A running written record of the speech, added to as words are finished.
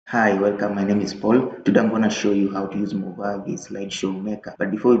Hi, welcome. My name is Paul. Today I'm going to show you how to use Movavi slideshow maker. But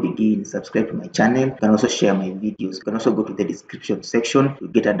before we begin, subscribe to my channel. You can also share my videos. You can also go to the description section to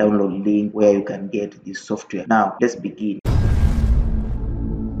get a download link where you can get this software. Now, let's begin.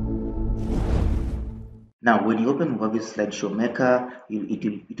 Now, when you open Movavi slideshow maker,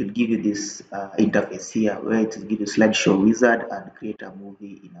 it will give you this interface here where it will give you slideshow wizard and create a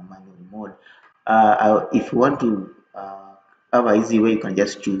movie in a manual mode. If you want to have an easy way, you can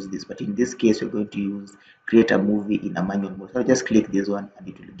just choose this, but in this case we're going to use create a movie in a manual mode. So I'll just click this one and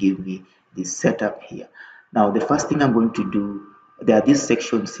it will give me this setup here. Now the first thing I'm going to do, there are these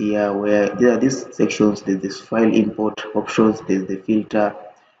sections here where there are these sections. There's this file import options, there's the filter,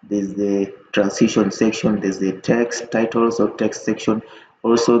 there's the transition section, there's the text titles or text section,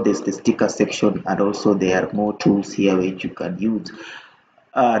 also there's the sticker section, and also there are more tools here which you can use.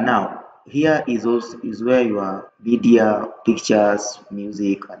 Now here is also is where your video, pictures,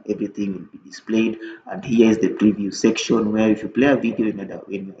 music and everything will be displayed, and here is the preview section where if you play a video when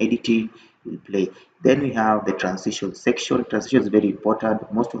you're editing, you will play. Then we have the transition section. Transition is very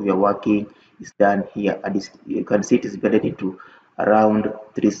important. Most of your working is done here, and you can see it is divided into around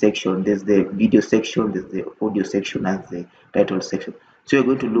three sections. There's the video section, there's the audio section, and the title section. So you're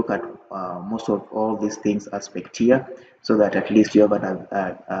going to look at most of all these things aspect here, so that at least you have an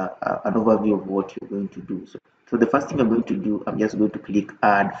overview of what you're going to do. So the first thing I'm going to do, I'm just going to click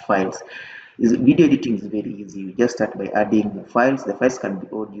add files. Video editing is very easy. You just start by adding the files. The files can be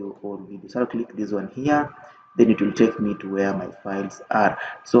audio or video. So I'll click this one here, then it will take me to where my files are.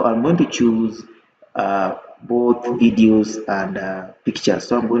 So I'm going to choose both videos and pictures.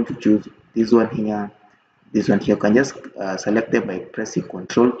 So I'm going to choose this one here, this one here. You can just select them by pressing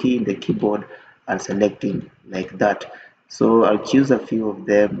Control key in the keyboard and selecting like that. So I'll choose a few of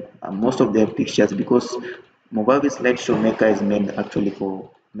them, most of them pictures, because Movavi slideshow maker is meant actually for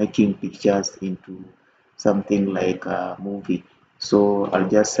making pictures into something like a movie. So I'll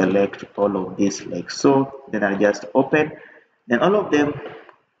just select all of this like so, then I'll just open, then all of them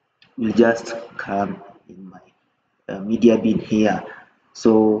will just come in my media bin here.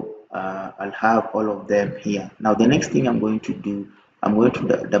 So I'll have all of them here. Now the next thing I'm going to do, I'm going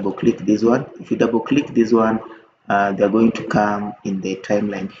to double click this one. If you double click this one, they're going to come in the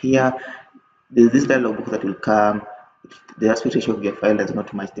timeline here. There's this dialog box that will come. The aspect ratio of your file does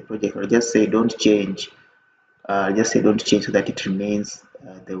not match the project. I'll just say don't change. Just say don't change so that it remains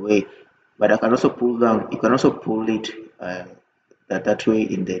the way. But I can also pull down. You can also pull it that way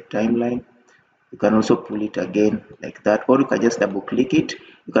in the timeline. You can also pull it again like that, or you can just double click it.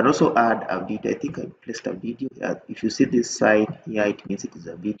 You can also add a video. I think I placed a video. If you see this sign here, it means it is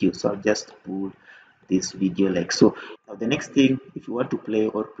a video. So I'll just pull this video like so. Now the next thing, if you want to play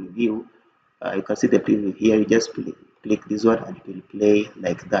or preview, you can see the preview here. You just click this one and it will play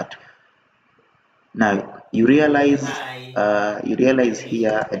like that. Now you realize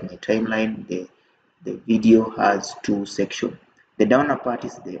here in my timeline the video has two sections. The downer part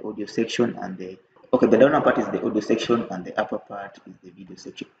is the audio section and the downer part is the audio section and the upper part is the video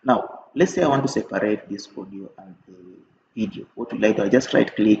section. Now let's say I want to separate this audio and the video. What will I do? I just right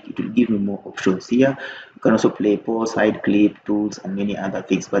click, it will give me more options here. You can also play, pause, hide clip, tools and many other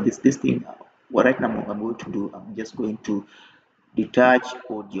things. But this thing, what right now I'm going to do, I'm just going to detach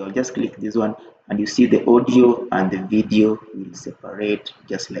audio. I'll just click this one and you see the audio and the video will separate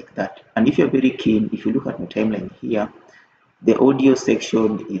just like that. And if you're very keen, if you look at my timeline here, the audio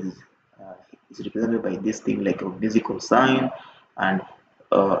section is represented by this thing like a musical sign, and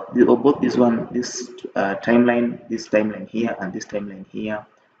both this timeline here and this timeline here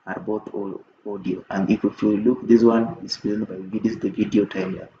are both all audio. And if you look, this one is represented by video, the video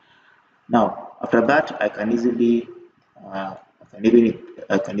timeline. Now after that I can easily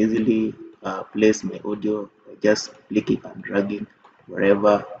place my audio by just clicking and dragging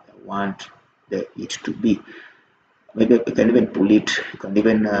wherever I want it to be. Maybe you can even pull it, you can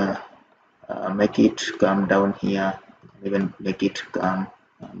even make it come down here, even make it come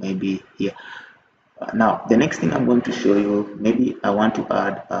maybe here. Now the next thing I'm going to show you, maybe I want to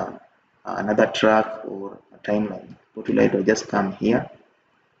add another track or a timeline. What will I do? Just come here,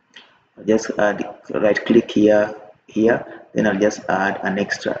 I'll just right click here, then I'll just add an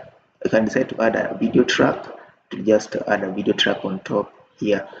extra. I can decide to add a video track, to just add a video track on top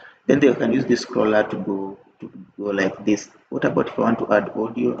here. Then you can use this scroller to go like this. What about if I want to add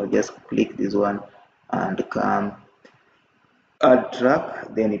audio? I'll just click this one and come add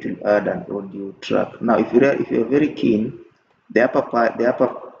track, then it will add an audio track. Now if you're very keen, the upper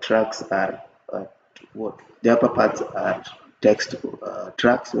tracks are what the upper parts are text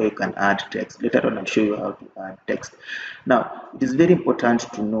tracks where you can add text. Later on I'll show you how to add text. Now it is very important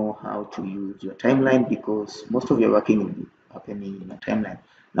to know how to use your timeline, because most of your working will be happening in a timeline.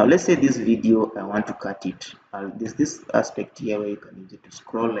 Now let's say this video I want to cut it. There's this aspect here where you can use it to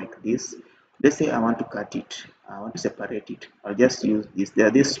scroll like this. Let's say I want to cut it, I want to separate it. I'll just use this. There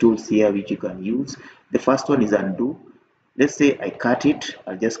are these tools here which you can use. The first one is undo. Let's say I cut it,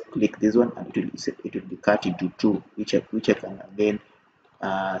 I'll just click this one and it will be cut into two, which I can again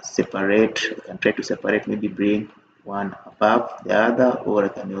separate. I can try to separate, maybe bring one above the other, or I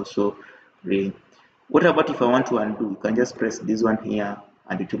can also bring. What about if I want to undo? You can just press this one here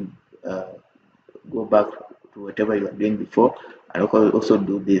and it will go back to whatever you were doing before, and also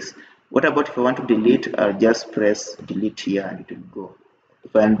do this. What about if I want to delete? I'll just press delete here and it will go.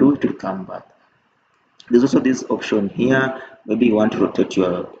 If I undo, it will come back. There's also this option here. Maybe you want to rotate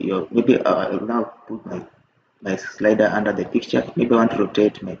your maybe I will now put my slider under the picture. Maybe I want to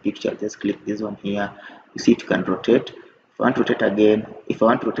rotate my picture. Just click this one here. You see it can rotate. If I want to rotate again, if I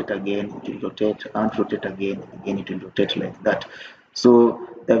want to rotate again, it will rotate. I want to rotate again, it will rotate like that. So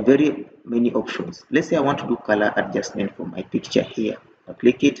there are very many options. Let's say I want to do color adjustment for my picture here. I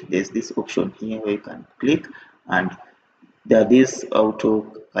click it. There's this option here where you can click, and there are these auto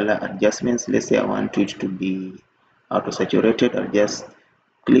color adjustments. Let's say I want it to be auto saturated. I'll just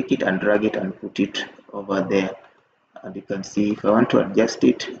click it and drag it and put it over there, and you can see if I want to adjust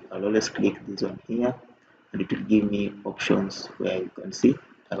it, I'll always click this one here and it will give me options where you can see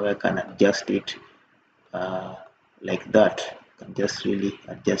how I can adjust it like that. I can just really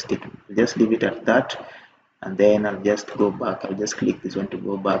adjust it. I'll just leave it at that, and then I'll just go back. I'll just click this one to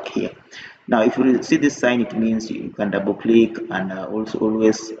go back here. Now if you see this sign, it means you can double click and also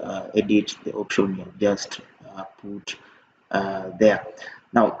always edit the option you just put there.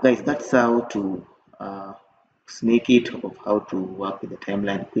 Now guys, that's how to sneak it of how to work with the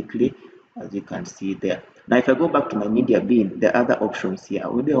timeline quickly, as you can see there. Now if I go back to my media bin, there are other options here.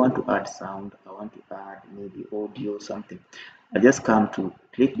 Maybe I want to add sound, I want to add maybe audio, something. I just come to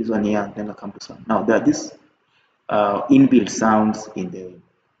click this one here, and then I come to sound. Now there are these inbuilt sounds in the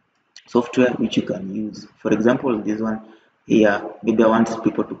software which you can use. For example, this one here, maybe I want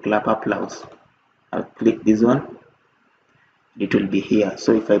people to clap applause. I'll click this one, it will be here.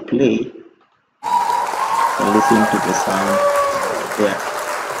 So if I play, I listen to the sound there.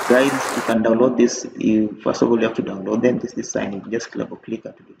 Guys, you can download this. First of all, you have to download them. This sign, you just double click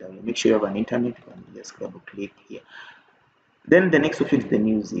to be download. Make sure you have an internet, you can just double click here. Then the next option is the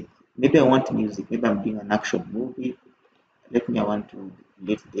music. Maybe I want music, maybe I'm doing an action movie. I want to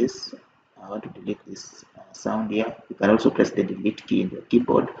delete this. I want to delete this sound here. You can also press the delete key in your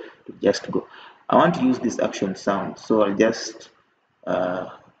keyboard to just go. I want to use this action sound, so I'll just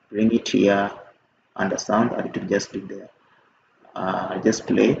bring it here under sound and it will just be there. I'll just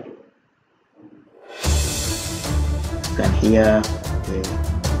play. You can hear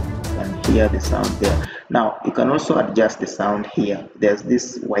the sound there. Now you can also adjust the sound here. There's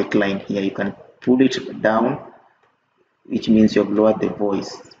this white line here. You can pull it down, which means you've lowered the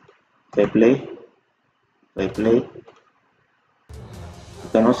voice. If I play, you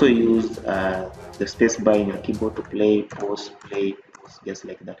can also use the space bar in your keyboard to play, pause, just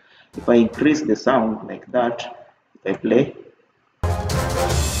like that. If I increase the sound like that, if I play,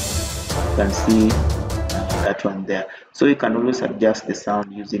 you can see that one there. So you can always adjust the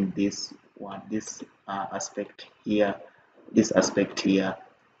sound using this one, this aspect here,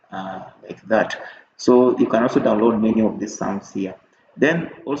 like that. So you can also download many of these sounds here.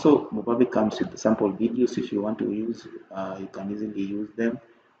 Then also Movavi comes with sample videos. If you want to use, you can easily use them.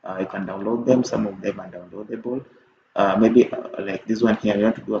 You can download them. Some of them are downloadable. Maybe like this one here, you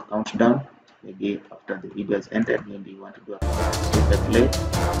want to do a countdown. Maybe after the video is ended, maybe you want to do a countdown. So if I play,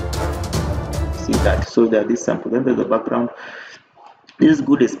 see that. So there is sample. Then there's the background. This is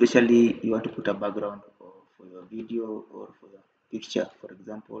good, especially you want to put a background for your video or for your picture. For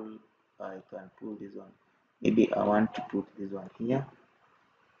example, I can pull this one. Maybe I want to put this one here,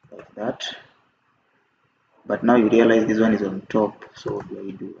 like that. But now you realize this one is on top. So what do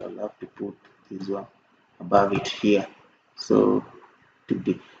I do? I'll have to put this one above it here. So to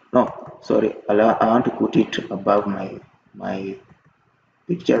be I want to put it above my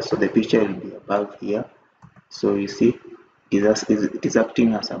picture. So the picture will be above here. So you see, it is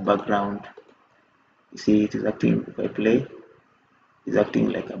acting as a background. You see, it is acting. If I play, it's acting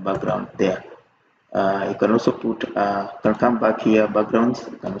like a background there. You can also put can come back here, backgrounds.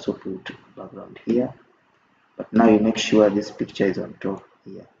 You can also put background here, but now you make sure this picture is on top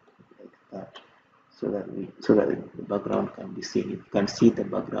here, like that, so that the background can be seen. You can see the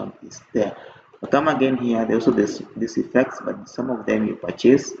background is there. Come again here, there's also this effects, but some of them you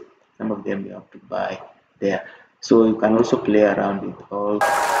purchase, some of them you have to buy there. So you can also play around with all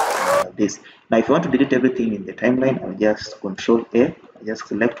this. Now if you want to delete everything in the timeline, I'll just Control A, I just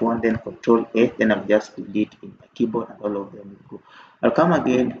select one, then Control A, then I'll just delete in my keyboard and all of them will go. I'll come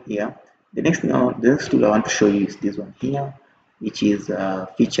again here. The next tool I want to show you is this one here, which is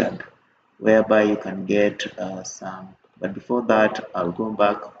featured, whereby you can get some. But before that, I'll go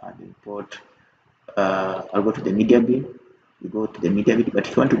back and import. I'll go to the media bin. You go to the media bin, but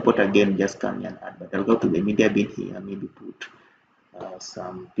if you want to import again, just come here and add. But I'll go to the media bin here, maybe put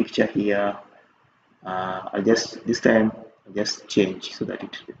some picture here. I'll just this time I'll just change so that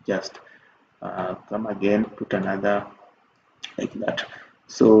it just come again, put another like that.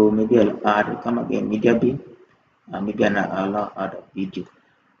 So maybe I'll come again media bin. Maybe I'll add a video,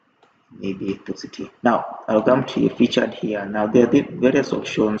 maybe positive. Now I'll come to featured here. Now there are the various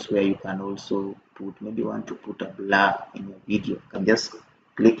options where you can also put, maybe you want to put a blur in your video. You can just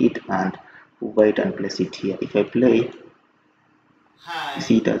click it and hover it and place it here. If I play, you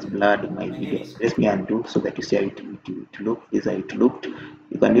see it has blurred in my video. Let me undo so that you see how it looked. This is how it looked.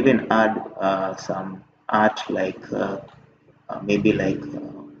 You can even add some art like maybe like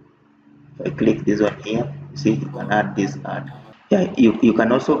if I click this one here, you see you can add this art. Yeah, you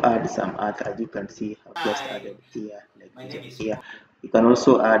can also add some art, as you can see I've just Hi, added here, like my this name one is here. You can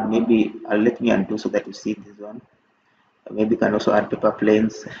also add, maybe let me undo so that you see this one. Maybe you can also add paper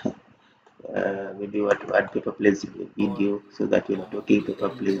planes. Maybe you want to add paper planes in the Paul. video so that when you're talking, Hopefully, paper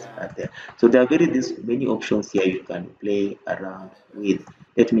the planes intern. are there. So there are many options here you can play around with.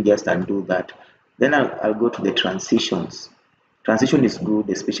 Let me just undo that. Then I'll go to the transitions. Transition is good,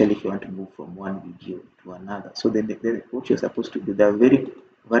 especially if you want to move from one video to another. So then what you're supposed to do, there are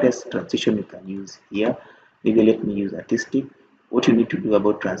various transition you can use here. Maybe let me use artistic. What you need to do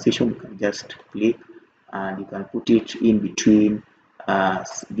about transition, you can just click and you can put it in between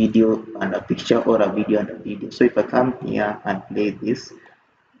video and a picture, or a video and a video. So if I come here and play this,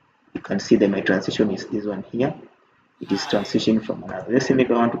 you can see that my transition is this one here. It is Hi, transitioning from another. Let's say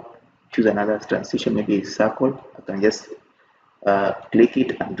maybe I want to choose another transition, maybe a circle. I can just click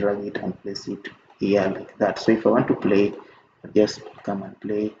it and drag it and place it here like that. So if I want to play, I just come and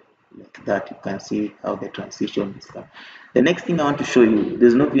play like that. You can see how the transition is done. The next thing I want to show you,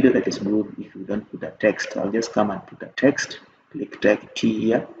 there's no video that is good if you don't put a text. I'll just come and put a text, click tag T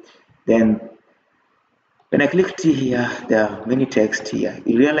here. Then when I click T here, there are many text here.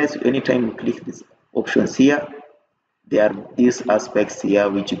 You realize anytime you click these options here, there are these aspects here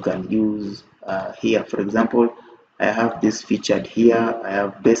which you can use here. For example, I have this featured here. I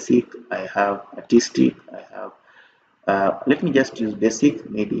have basic, I have artistic, I have let me just use basic.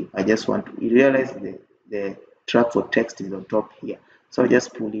 Maybe I just want to, you realize the track for text is on top here, so I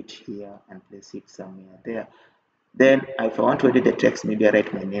just pull it here and place it somewhere there. Then if I want to edit the text, maybe I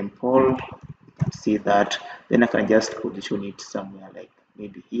write my name Paul. You can see that. Then I can just position it somewhere like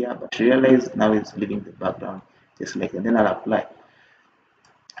maybe here, but realize now it's leaving the background just like that. Then I'll apply.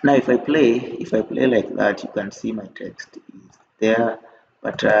 Now if I play like that, you can see my text is there.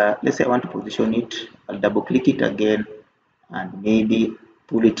 But let's say I want to position it, I'll double click it again and maybe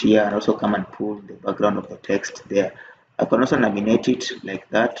pull it here, and also come and pull the background of the text there. I can also nominate it like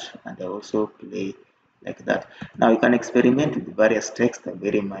that, and I also play like that. Now you can experiment with various text and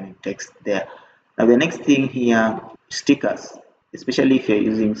very many text there. Now the next thing here, stickers, especially if you're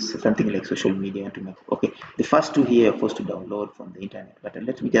using something like social media to make. Okay, the first two here you're forced to download from the internet, but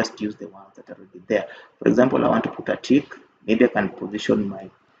let me just use the ones that are already there. For example, I want to put a tick. Maybe I can position my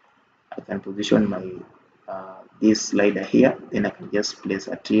this slider here. Then I can just place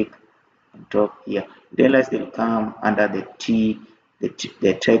a tick on top here. Realize they'll come under the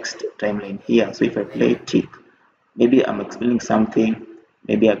text timeline here. So if I play tick, maybe I'm explaining something.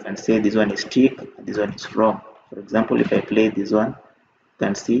 Maybe I can say this one is tick, this one is wrong. For example, if I play this one, you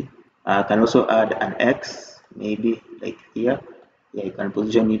can see I can also add an X, maybe like here. Yeah, you can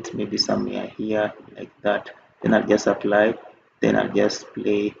position it maybe somewhere here like that. Then I'll just apply. Then I'll just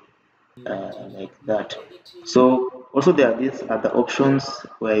play like that. So also there are these other options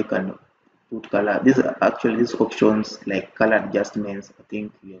where you can put color. These are actually these options like color adjustments. I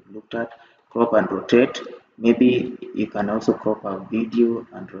think we have looked at crop and rotate. Maybe you can also crop a video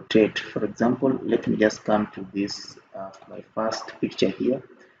and rotate. For example, let me just come to this my first picture here.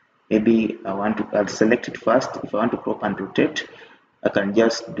 Maybe I'll select it first. If I want to crop and rotate, I can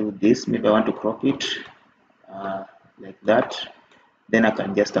just do this. Maybe I want to crop it uh, like that. Then I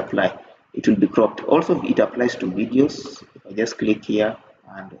can just apply. It will be cropped. Also, it applies to videos. If I just click here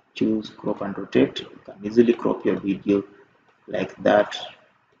and choose crop and rotate, you can easily crop your video like that,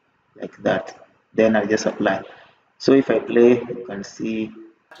 like that. then I just apply. So if I play, you can see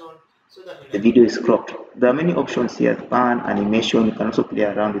the video is cropped. There are many options here: pan, animation. You can also play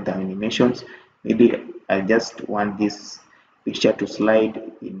around with the animations. Maybe I just want this picture to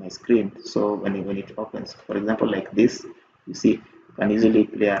slide in my screen. So when it opens, for example, like this, you see, you can easily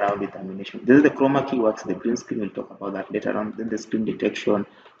play around with animation. This is the chroma key works. The green screen, we'll talk about that later on. Then the screen detection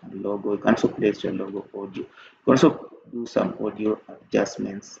and logo. You can also place your logo audio. You can also do some audio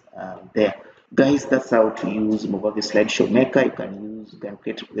adjustments there. Guys, that's how to use Movavi slideshow maker. You can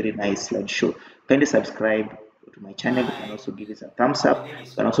create very nice slideshow. Kindly subscribe to my channel. You can also give it a thumbs up. You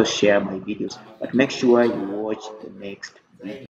can also share my videos, but make sure you watch the next video.